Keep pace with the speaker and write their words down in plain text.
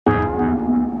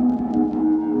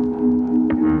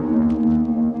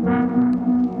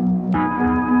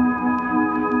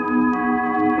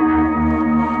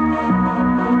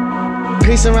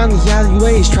Pacing around the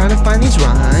alleyways, trying to find these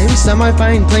rhymes. Some I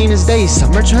find plain as day,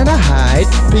 some are trying to hide.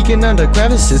 Peeking under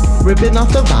crevices, ripping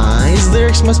off the vines.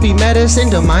 Lyrics must be medicine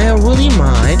to my unruly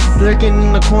mind. Lurking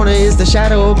in the corner is the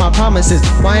shadow of my promises.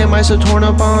 Why am I so torn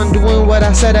up on doing what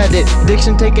I said I did?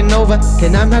 Addiction taking over,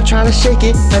 and I'm not trying to shake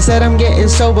it. I said I'm getting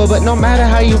sober, but no matter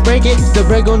how you break it, the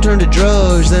bread gon' turn to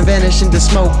drugs, then vanish into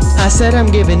smoke. I said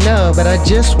I'm giving up, but I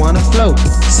just wanna float.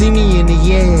 See me in the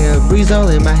air, breeze all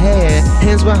in my hair,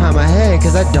 hands behind my head,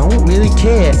 cause I don't really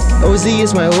care. OZ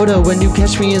is my order when you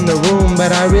catch me in the room,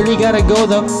 but I really gotta go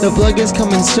though, the plug is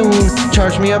coming soon.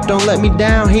 Charge me up, don't let me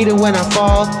down, hate it when I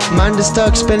fall. Mind is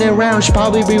stuck, spinning around, should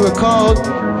probably be recalled.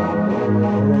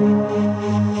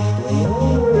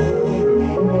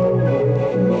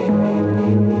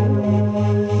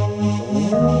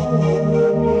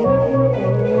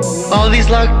 All these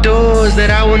locked doors that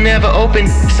I will never open,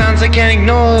 sounds I can't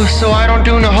ignore, so I don't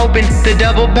do no hoping. The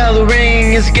double bell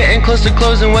ring is getting close to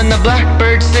closing when the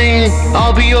blackbirds sing.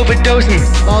 I'll be overdosing.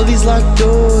 All these locked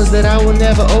doors that I will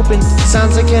never open,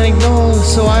 sounds I can't ignore,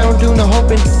 so I don't do no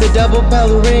hoping. The double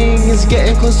bell ring is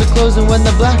getting close to closing when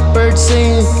the blackbirds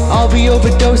sing. I'll be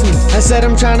overdosing. I said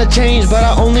I'm trying to change, but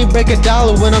I only break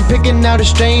 $1 when I'm picking out a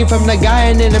strain from the guy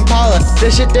in an Impala.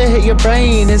 The shit that hit your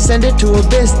brain and send it to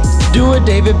abyss. Do a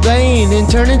David Blaine and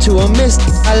turn into a mist.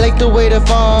 I like the way the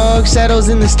fog settles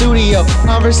in the studio.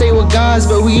 Conversate with gods,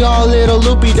 but we all little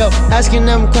loopy though. Asking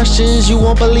them questions, you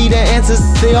won't believe the answers.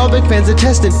 They all big fans of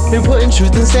testing and putting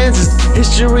truth in stanzas.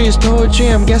 History is poetry,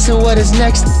 I'm guessing what is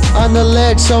next. On the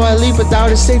ledge, so I leap without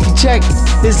a safety check.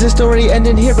 Is this story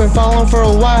ending here? Been following for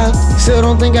a while. Still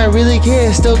don't think I really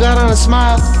care, still got on a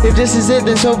smile. If this is it,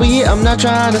 then so be it. I'm not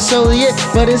trying to solo it,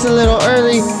 but it's a little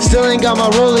early. Still ain't got my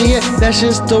roller yet. That's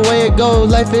just the way it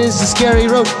goes. Life is a scary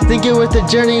road. Think you're worth the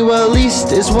journey, well at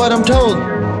least it's what I'm told.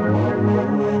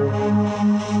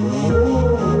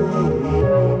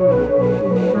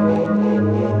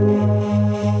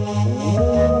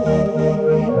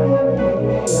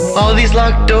 All these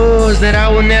locked doors that I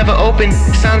will never open,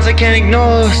 sounds I can't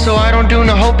ignore, so I don't do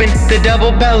no hoping. The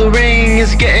double bell ring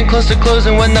is getting close to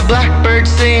closing when the blackbirds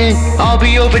sing. I'll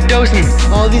be overdosing.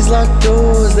 All these locked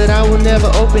doors that I will never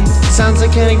open, sounds I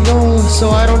can't ignore, so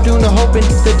I don't do no hoping.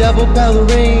 The double bell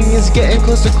ring is getting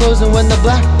close to closing when the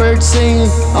blackbirds sing.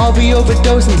 I'll be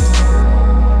overdosing.